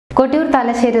കൊട്ടിയൂർ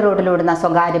തലശ്ശേരി റോഡിലോടുന്ന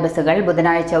സ്വകാര്യ ബസ്സുകൾ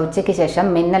ബുധനാഴ്ച ഉച്ചയ്ക്ക് ശേഷം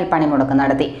മിന്നൽ പണിമുടക്ക്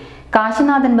നടത്തി.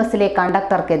 കാശിനാഥൻ ബസ്സിലെ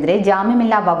കണ്ടക്ടർക്കെതിരെ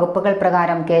ജാമ്യമില്ലാ വകുപ്പുകൾ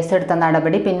പ്രകാരം കേസെടുത്ത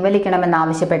നടപടി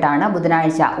പിൻവലിക്കണമെന്നാവശ്യപ്പെട്ടാണ്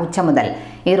ബുധനാഴ്ച ഉച്ച മുതൽ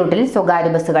ഈ റൂട്ടിൽ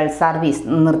സ്വകാര്യ ബസ്സുകൾ സർവീസ്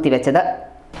നിർത്തിവെച്ചത്.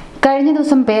 കഴിഞ്ഞ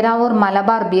ദിവസം പേരാവൂർ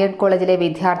മലബാർ ബി.എഡ് കോളേജിലെ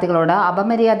വിദ്യാർത്ഥികളോട്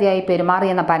അപമര്യാദയായി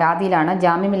പെരുമാറിയെന്ന പരാതിയിലാണ്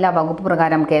ജാമ്യമില്ലാ വകുപ്പ്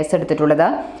പ്രകാരം കേസെടുത്തിട്ടുള്ളത്.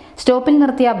 സ്റ്റോപ്പിൽ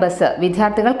നിർത്തിയ ബസ്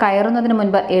വിദ്യാർത്ഥികൾ കയറുന്നതിന്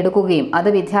മുൻപ് എടുക്കുകയും അത്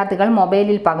വിദ്യാർത്ഥികൾ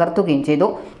മൊബൈലിൽ പകർത്തുകയും ചെയ്തു.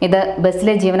 ഇത്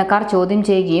ബസ്സിലെ ജീവനക്കാർ ചോദ്യം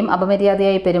ചെയ്യുകയും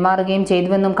അപമര്യാദയായി പെരുമാറുകയും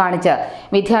ചെയ്തുവെന്നും കാണിച്ച്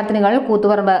വിദ്യാർത്ഥിനികൾ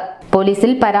കൂത്തുപറമ്പ്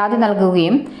പോലീസിൽ പരാതി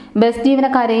നൽകുകയും ബസ്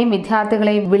ജീവനക്കാരെയും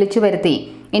വിദ്യാർത്ഥികളെയും വിളിച്ചു വരുത്തി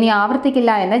ഇനി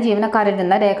ആവർത്തിക്കില്ല എന്ന് ജീവനക്കാരിൽ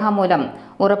നിന്ന് രേഖാമൂലം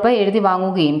ഉറപ്പ് എഴുതി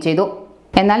വാങ്ങുകയും ചെയ്തു.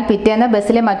 എന്നാൽ പിറ്റേന്ന്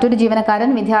ബസ്സിലെ മറ്റൊരു ജീവനക്കാരൻ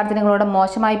വിദ്യാർത്ഥിനികളോട്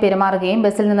മോശമായി പെരുമാറുകയും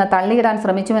ബസ്സിൽ നിന്ന് തള്ളിയിടാൻ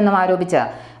ശ്രമിച്ചുവെന്നും ആരോപിച്ച്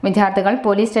വിദ്യാർത്ഥികൾ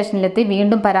പോലീസ് സ്റ്റേഷനിലെത്തി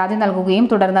വീണ്ടും പരാതി നൽകുകയും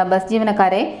തുടർന്ന് ബസ്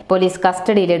ജീവനക്കാരെ പോലീസ്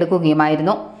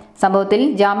കസ്റ്റഡിയിലെടുക്കുകയുമായിരുന്നു. സംഭവത്തിൽ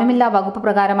ജാമ്യമില്ലാ വകുപ്പ്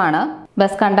പ്രകാരമാണ്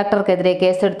ബസ് കണ്ടക്ടർക്കെതിരെ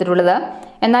കേസെടുത്തിട്ടുള്ളത്.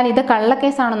 എന്നാൽ ഇത്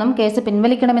കള്ളക്കേസാണെന്നും കേസ്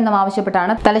പിൻവലിക്കണമെന്നും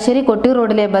ആവശ്യപ്പെട്ടാണ് തലശ്ശേരി കൊട്ടിയൂർ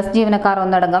റോഡിലെ ബസ് ജീവനക്കാർ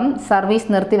ഒന്നടങ്കം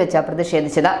സർവീസ് നിർത്തിവെച്ച്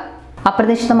പ്രതിഷേധിച്ചത്.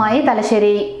 അപ്രതീക്ഷിതമായി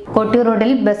തലശ്ശേരി കൊട്ടിയൂർ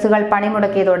റോഡിൽ ബസ്സുകൾ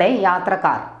പണിമുടക്കിയതോടെ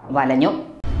യാത്രക്കാർ വലഞ്ഞു.